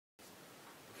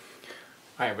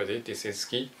Hi everybody, this is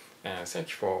Ki, and thank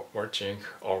you for watching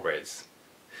always.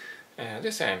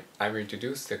 This time I will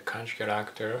introduce the kanji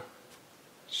character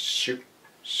shu,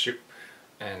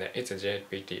 and it's a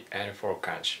JLPT N4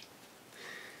 kanji.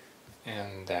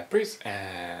 And please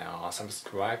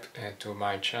subscribe to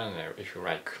my channel if you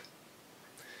like.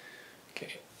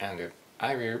 Okay, and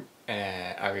I will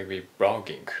be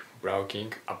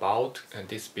blogging about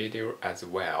this video as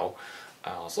well.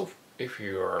 So if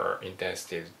you are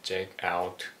interested, check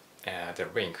out the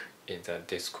link in the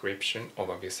description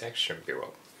overview section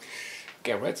below.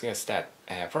 Okay, let's get started.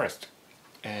 First,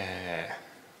 I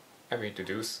will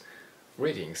introduce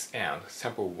readings and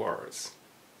sample words.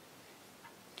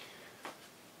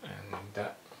 And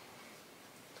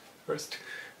first,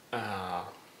 I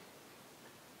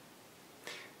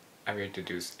will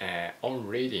introduce all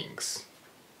readings.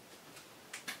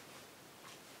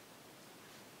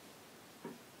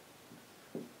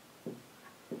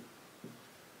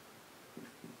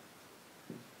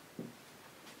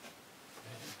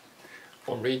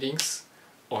 On readings,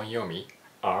 on yomi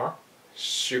are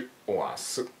shu or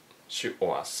su,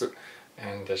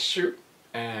 and the shu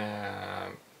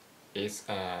is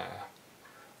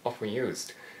often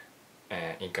used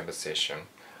in conversation,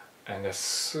 and the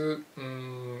su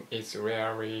is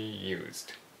rarely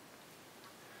used.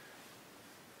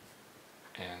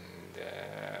 And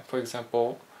for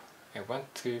example, 1,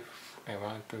 2,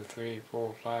 3,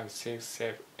 4, 5, 6,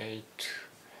 7,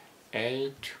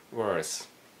 8 words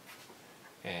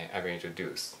I will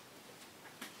introduce.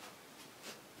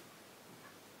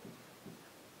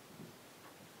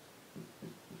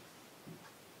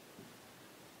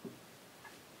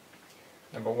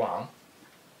 Number 1.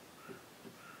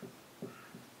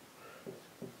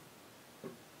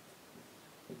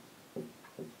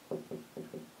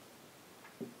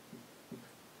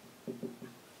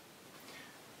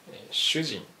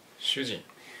 Shujin,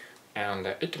 and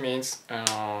it means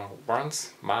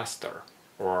one's master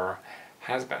or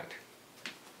husband.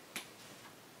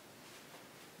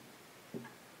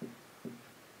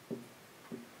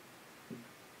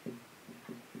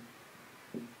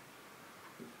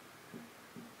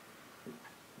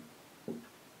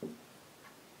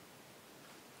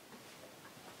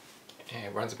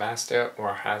 One's master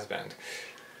or husband.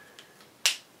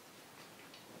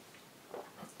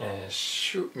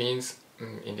 Shu means,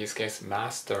 in this case,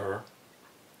 master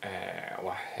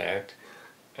or head,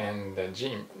 and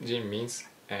jin means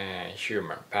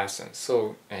human person.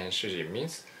 So shuji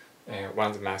means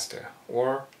one's master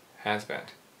or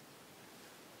husband.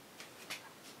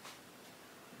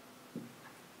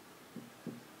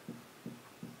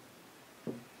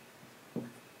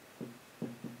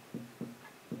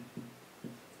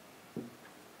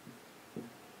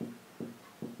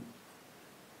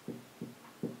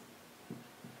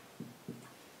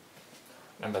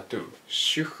 Number 2,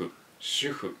 shufu.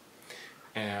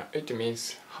 It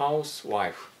means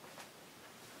housewife.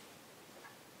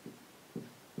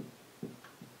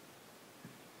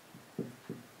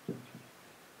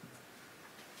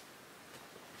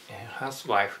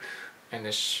 Housewife,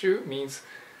 and shu means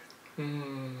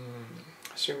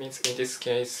in this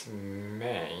case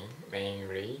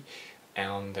mainly,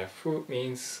 and fu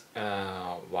means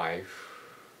wife.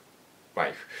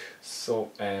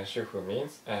 So shufu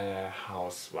means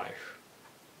housewife.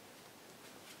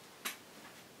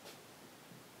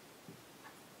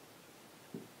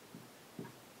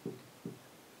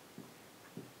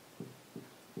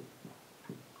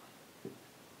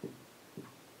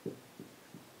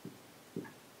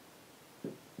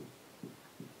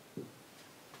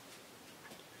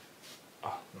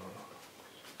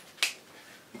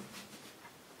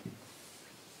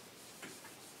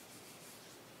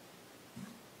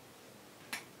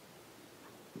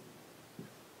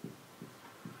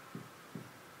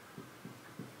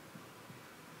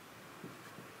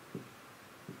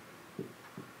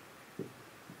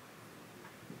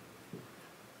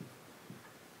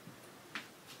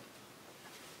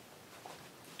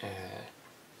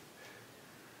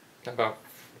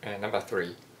 Number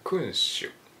 3, kunshu.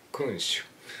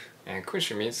 And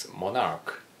kunshu means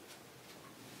monarch.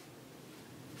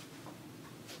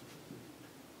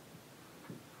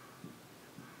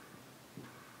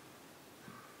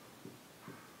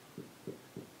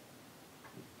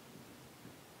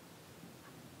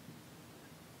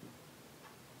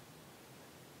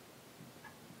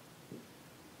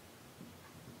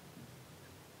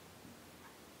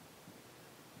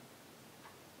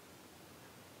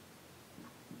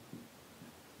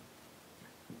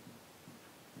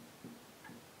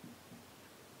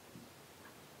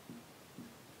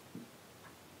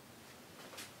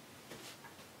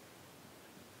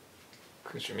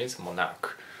 kunshu means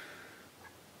monarch.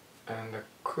 And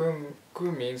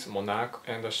ku means monarch,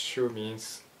 and shu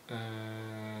means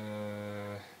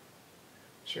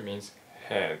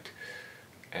head.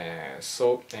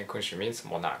 So kunshu means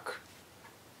monarch.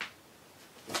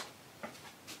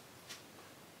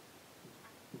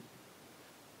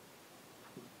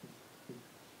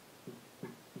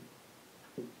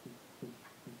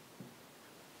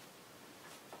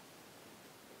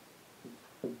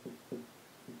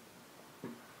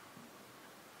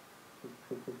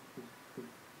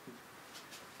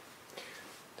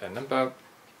 The number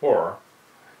 4,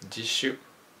 jishu.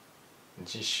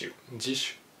 Jishu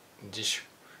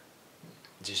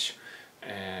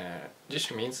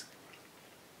means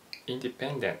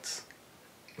independence.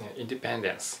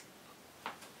 Independence.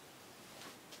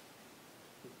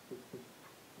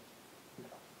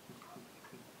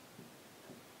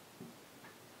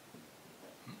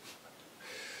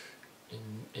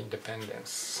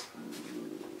 Independence.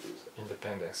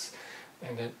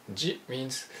 And then ji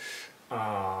means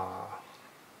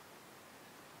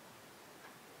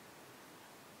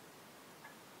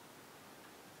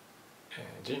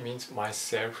G means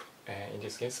myself, in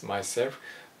this case myself,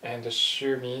 and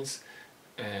shu means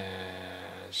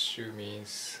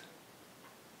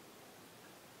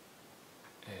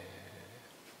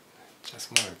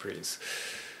just a moment please.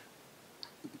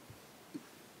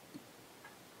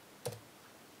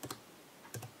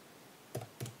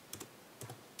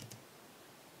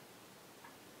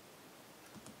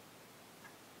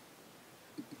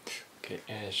 Okay,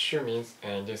 shu means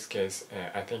in this case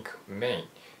I think mainly.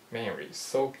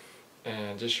 So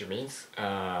jishu means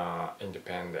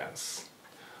independence,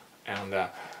 and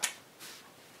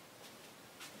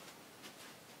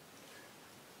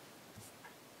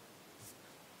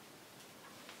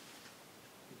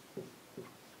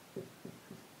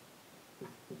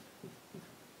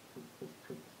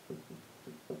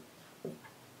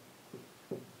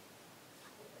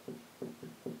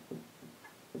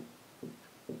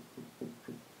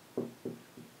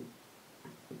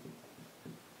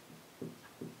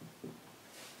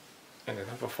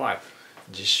number 5,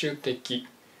 自主的。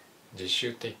自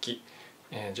主的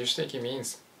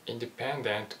means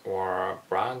independent or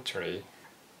voluntary.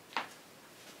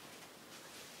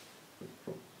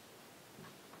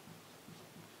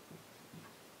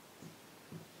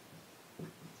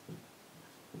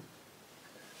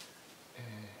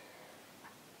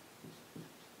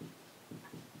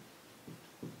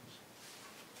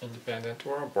 Independent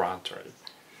or voluntary.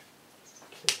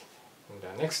 Okay. And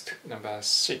the next, number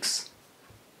 6.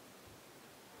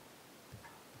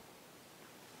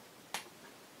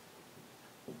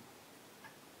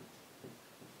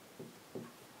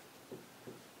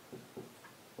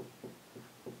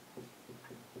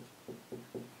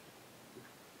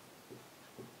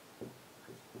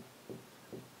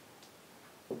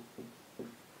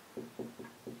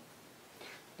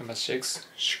 Number 6,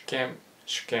 主権。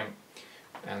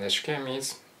And the 主権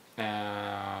means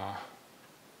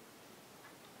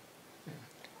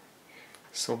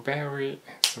sovereignty.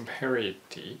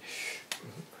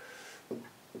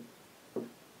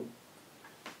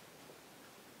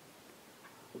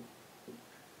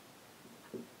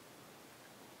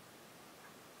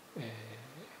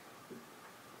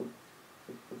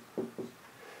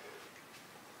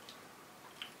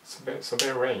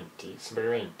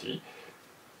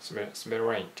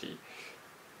 Sovereignty.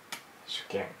 主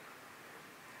権。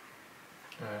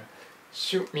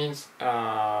Shu means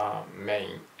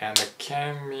main, and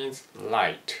ken means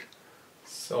light.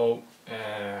 So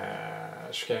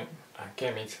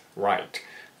ken means right,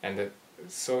 and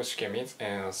so ken means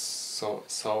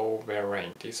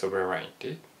sovereignty.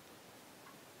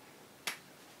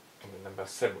 And number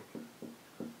 7.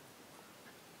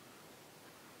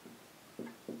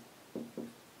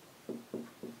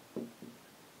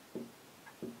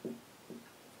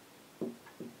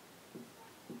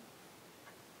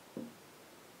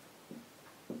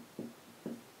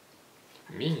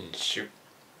 Minshu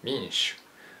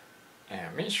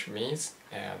means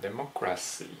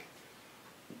democracy.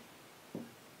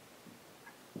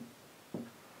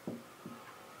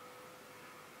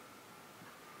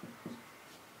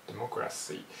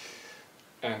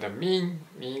 And min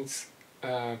means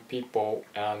people,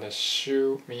 and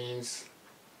shu means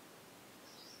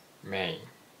main.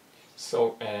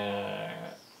 So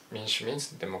minshu means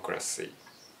democracy.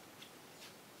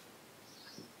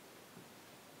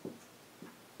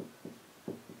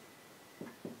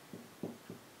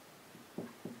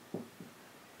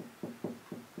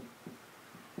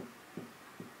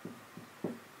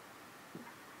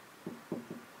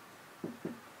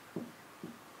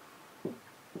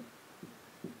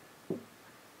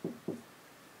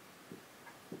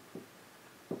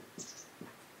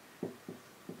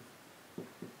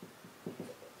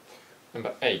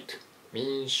 Number 8,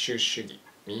 民主主義。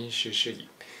民主主義。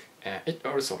It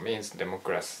also means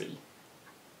democracy.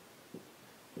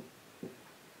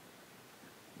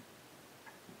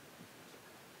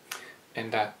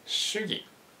 And 主義。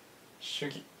主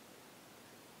義。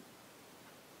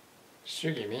主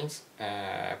義 means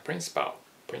principle.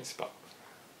 Principle.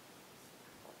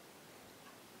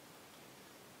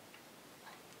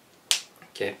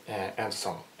 Okay, and so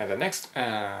on. And the next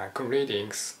kun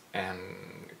readings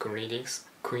and kun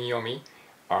yomi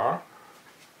are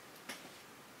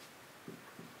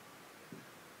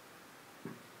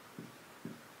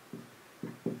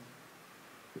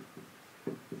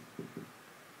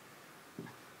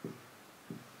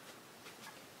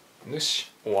nushi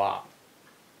or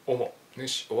omo.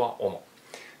 Nushi or omo.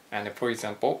 And for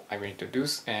example, I will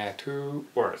introduce two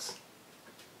words.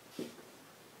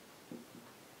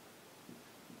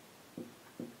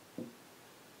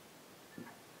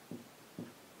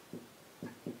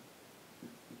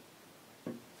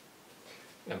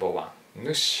 Number 1,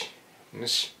 nushi.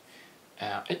 Nushi.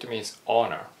 It means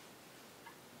owner.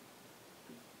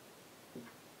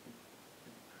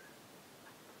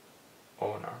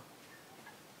 Owner.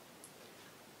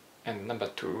 And number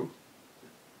 2,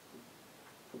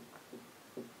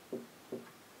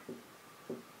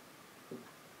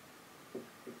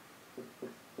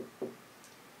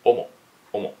 omo.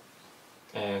 Omo.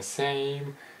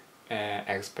 Same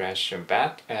expression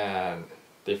but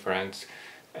different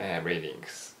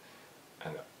readings.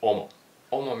 And omo.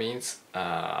 Omo means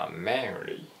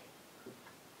mainly.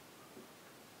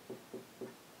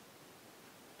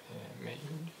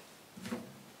 Mainly.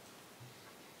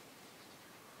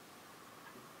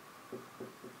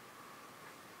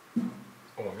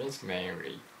 Omo means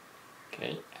mainly.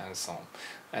 Okay, and so on.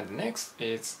 And next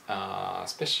is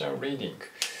special reading.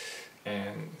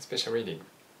 And special reading.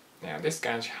 Now this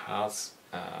kanji has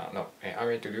I will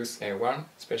introduce one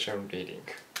special reading.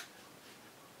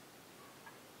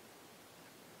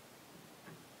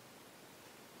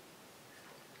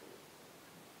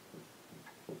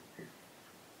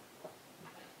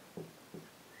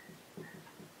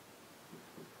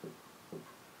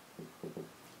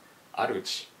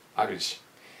 Aruji. Aruji.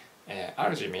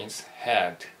 Aruji means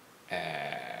head.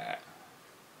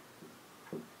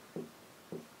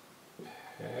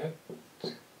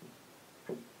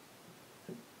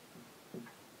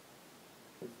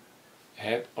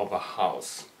 Head of a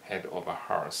house. Head of a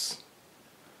house.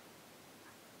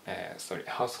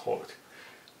 Household.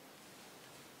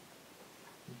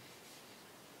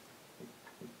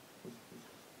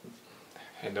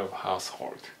 Head of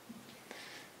household.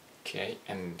 Okay,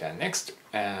 and the next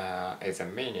is the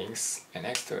meanings. And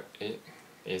next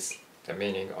is the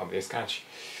meaning of this kanji.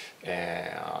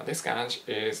 This kanji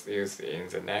is used in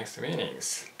the next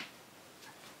meanings.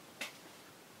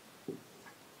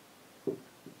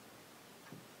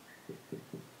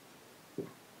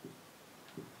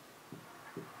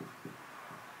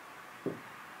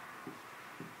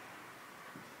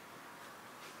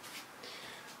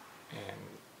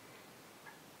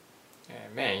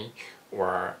 Main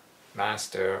or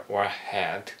master or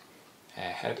head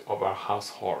of a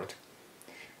household.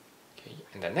 Okay,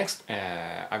 and the next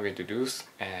I will introduce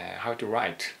how to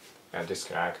write this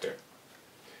character.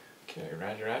 Okay,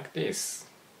 write like this.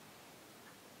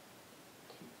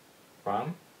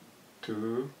 1,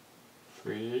 2,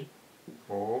 3,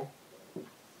 4,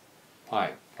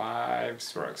 5. 5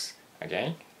 strokes.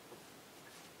 Again.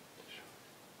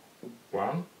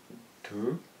 1,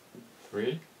 2,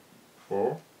 3,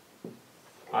 4,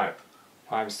 5.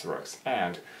 5 strokes.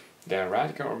 And the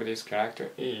radical of this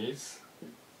character is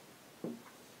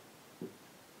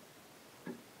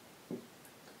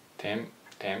 10.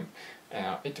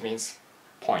 It means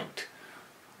point.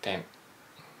 10.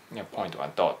 Point or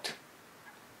dot.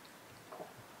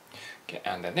 Okay,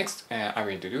 and the next I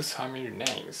will introduce family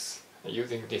names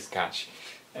using this kanji.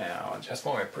 Just a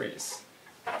moment, please.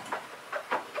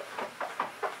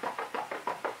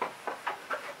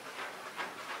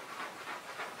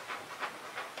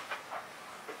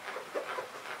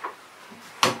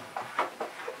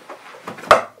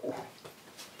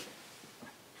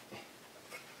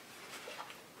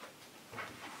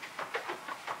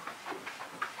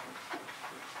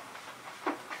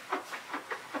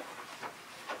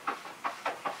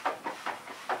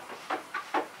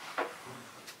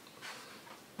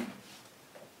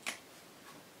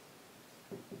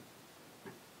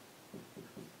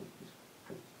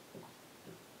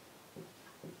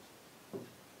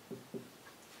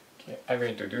 Okay, I will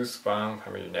introduce one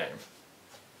family name.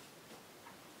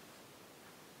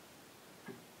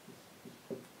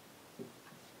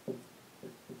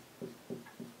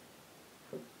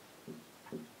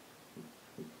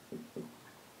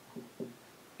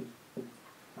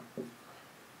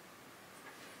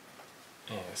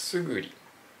 すぐり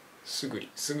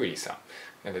さん.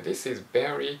 And this is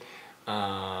very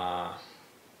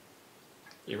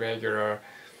irregular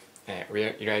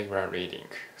reading,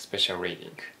 special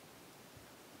reading.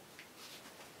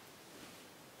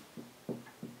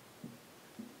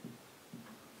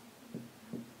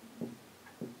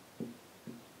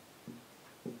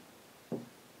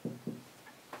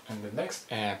 And the next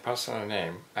personal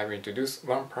name, I will introduce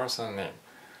one personal name.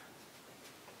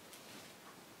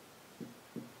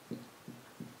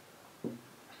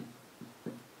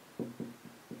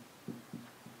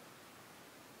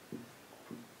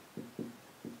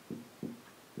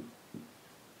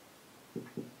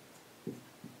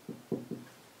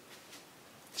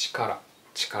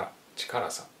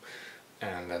 Chikara-san.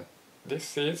 And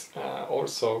this is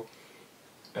also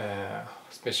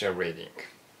special reading,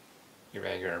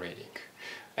 irregular reading.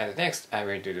 And next, I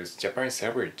will introduce Japanese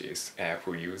celebrities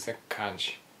who use the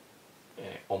kanji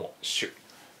omo, shu.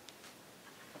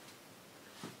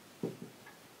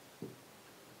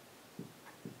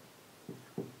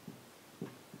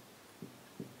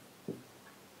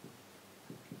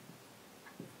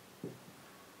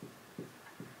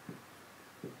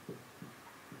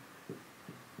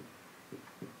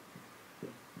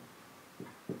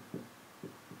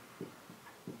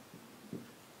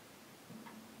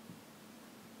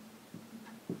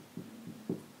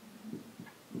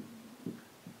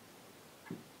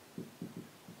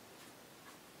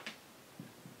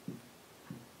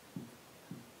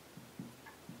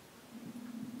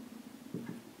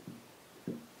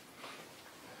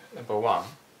 Number 1,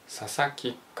 佐々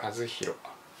木和弘.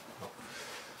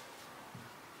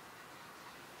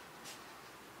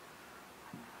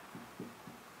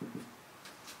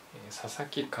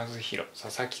 Sasaki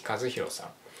Kazuhiro-san.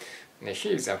 He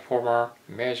is a former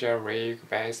Major League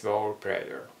Baseball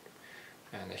player,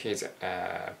 and he is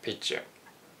a pitcher.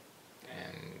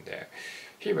 And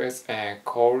he was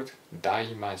called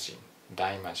Daimajin.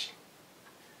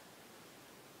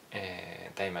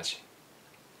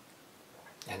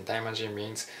 And Daimajin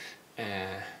means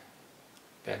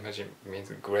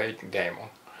great demon.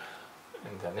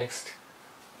 And the next.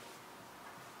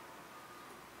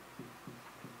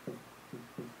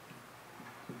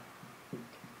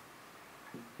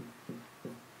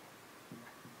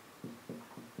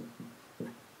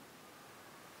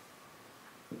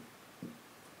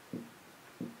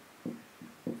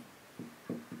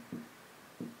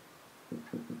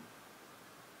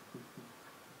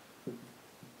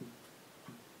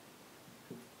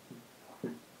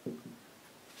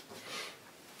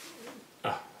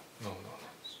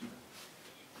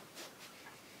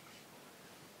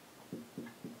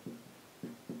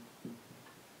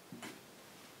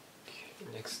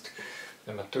 Next,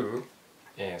 number 2,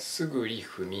 すぐり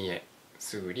ふみえ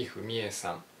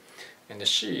さん. And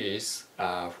she is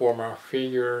a former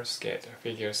figure skater.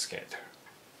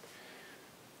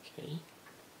 Okay.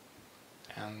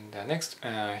 And next,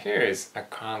 here is a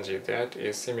kanji that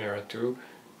is similar to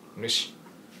nushi.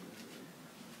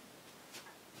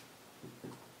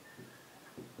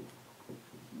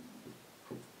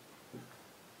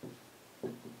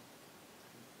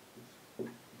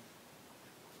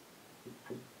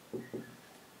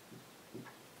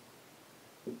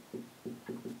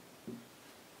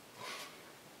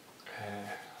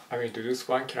 I will introduce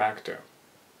one character.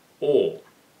 O.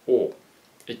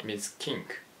 It means king.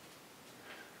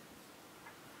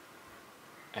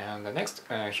 And the next,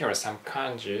 here are some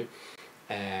kanji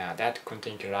that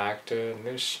contain character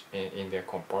nushi in their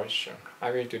composition.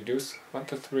 I will introduce 1,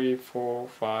 2, 3, 4,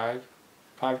 5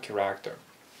 characters.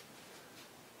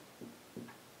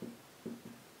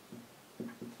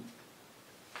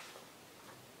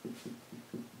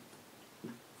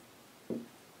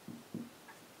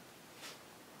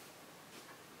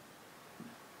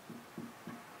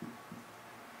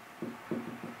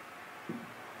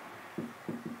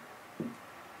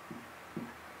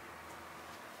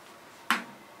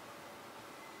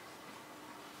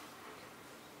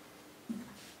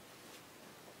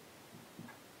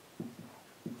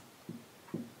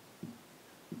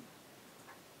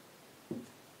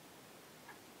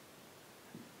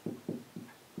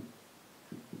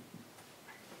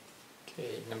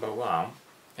 Okay, number 1,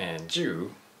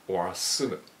 ju or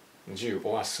sumu.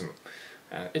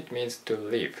 It means to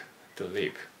live.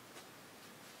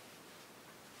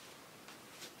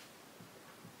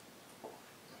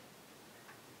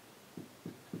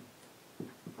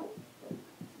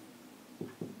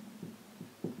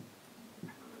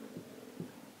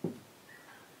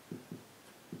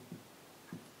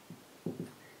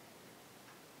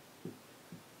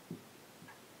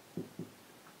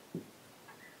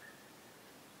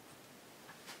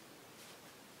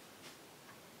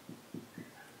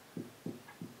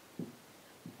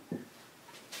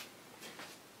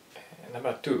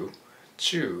 number 2,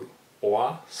 注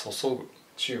or 注ぐ。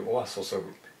注 or 注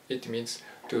ぐ。It means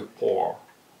to pour,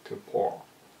 to pour.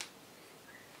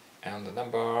 And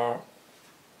number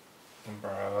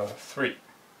 3.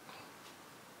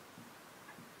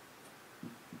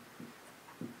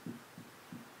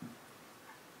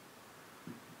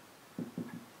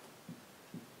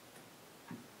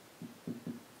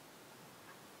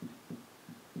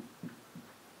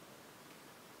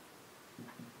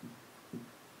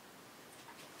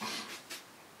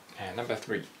 And number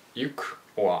 3, 行く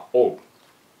or 追う。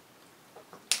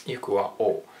行く or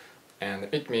追う。And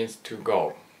it means to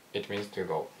go. It means to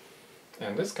go.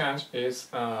 And this kanji is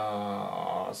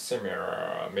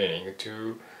similar meaning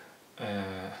to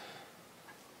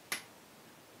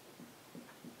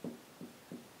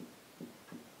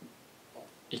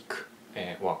行く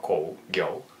or こう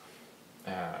go.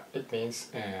 It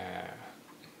means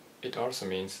it also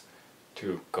means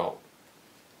to go.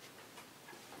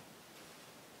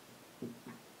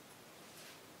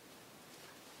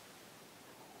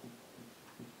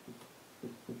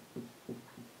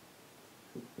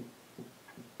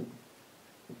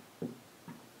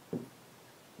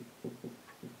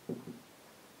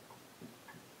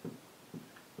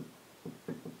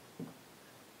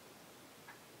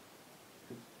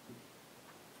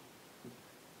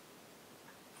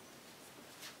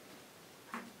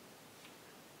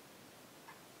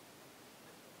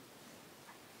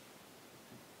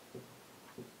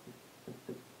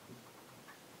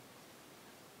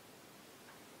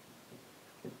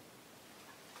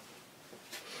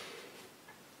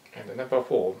 And number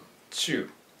 4, 柱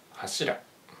柱.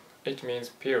 It means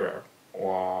pillar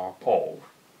or pole.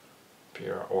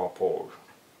 Pillar or pole.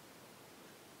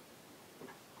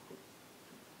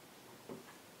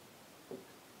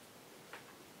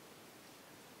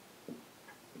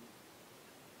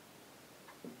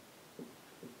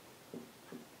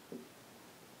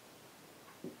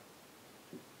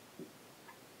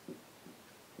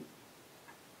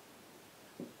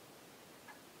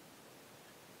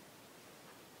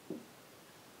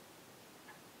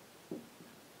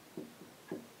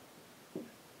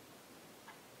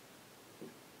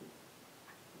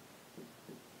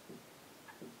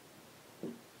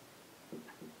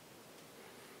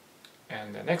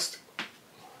 And next,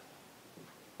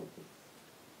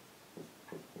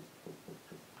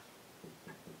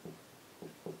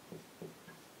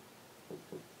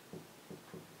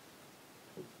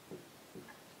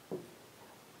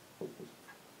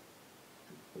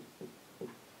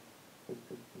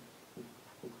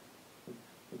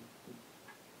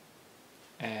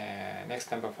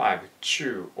 number 5,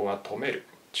 中 or 止める。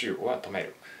中 or 止め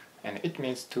る。And it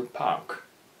means to park.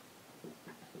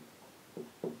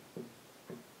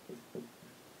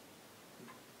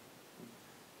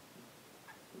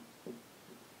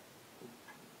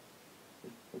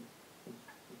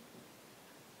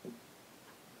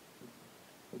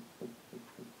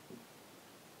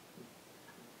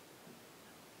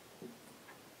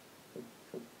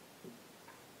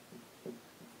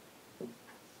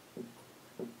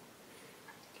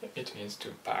 It means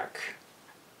to park.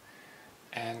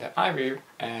 And I will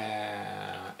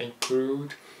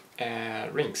include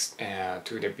links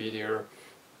to the video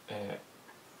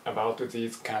about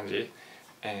these kanji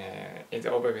in the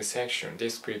overview section,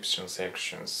 description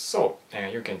section, so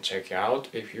you can check out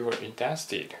if you are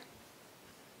interested.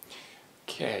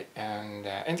 Okay, and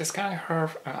in this kind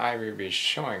of I will be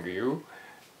showing you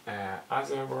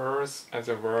other words and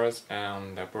the verbs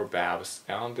and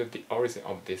the origin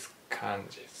of this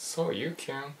kanji, so you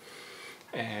can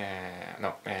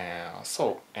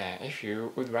if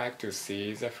you would like to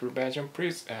see the full version,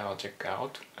 please check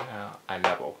out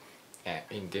iLAB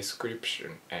in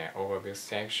description overview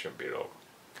section below.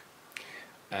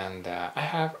 And I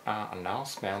have an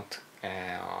announcement.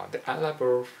 The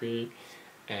iLAB fee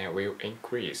will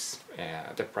increase.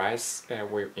 The price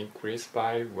will increase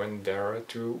by $1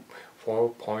 to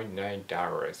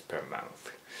 $4.9 per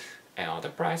month. The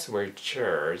price will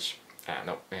charge.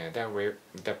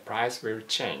 The price will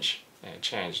change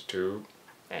to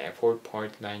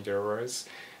 $4.9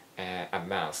 a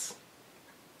month.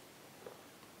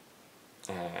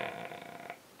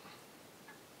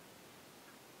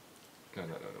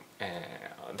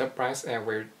 The price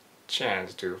will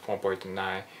change to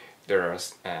 $4.9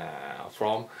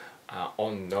 from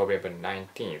on November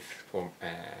 19th.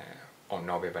 On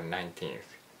November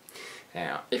 19th.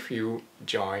 If you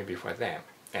join before then,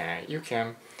 you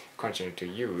can continue to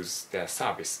use the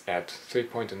service at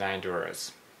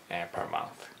 $3.9 per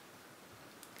month.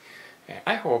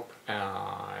 I hope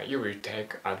you will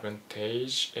take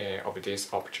advantage of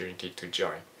this opportunity to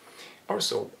join.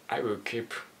 Also, I will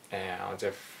keep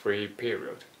the free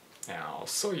period.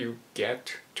 So you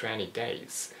get 20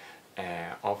 days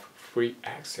of free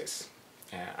access.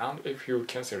 And if you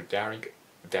cancel during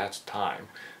that time,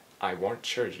 I won't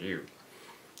charge you.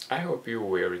 I hope you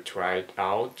will try it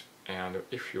out, and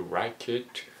if you like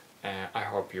it, I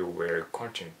hope you will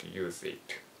continue to use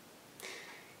it.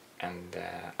 And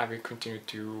I will continue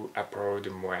to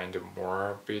upload more and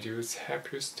more videos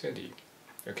help you study.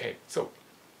 Okay, so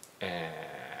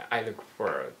I look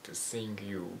forward to seeing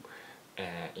you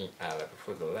in iLAB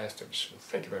for the last episode.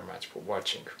 Thank you very much for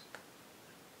watching.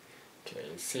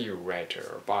 Okay, see you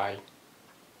later. Bye.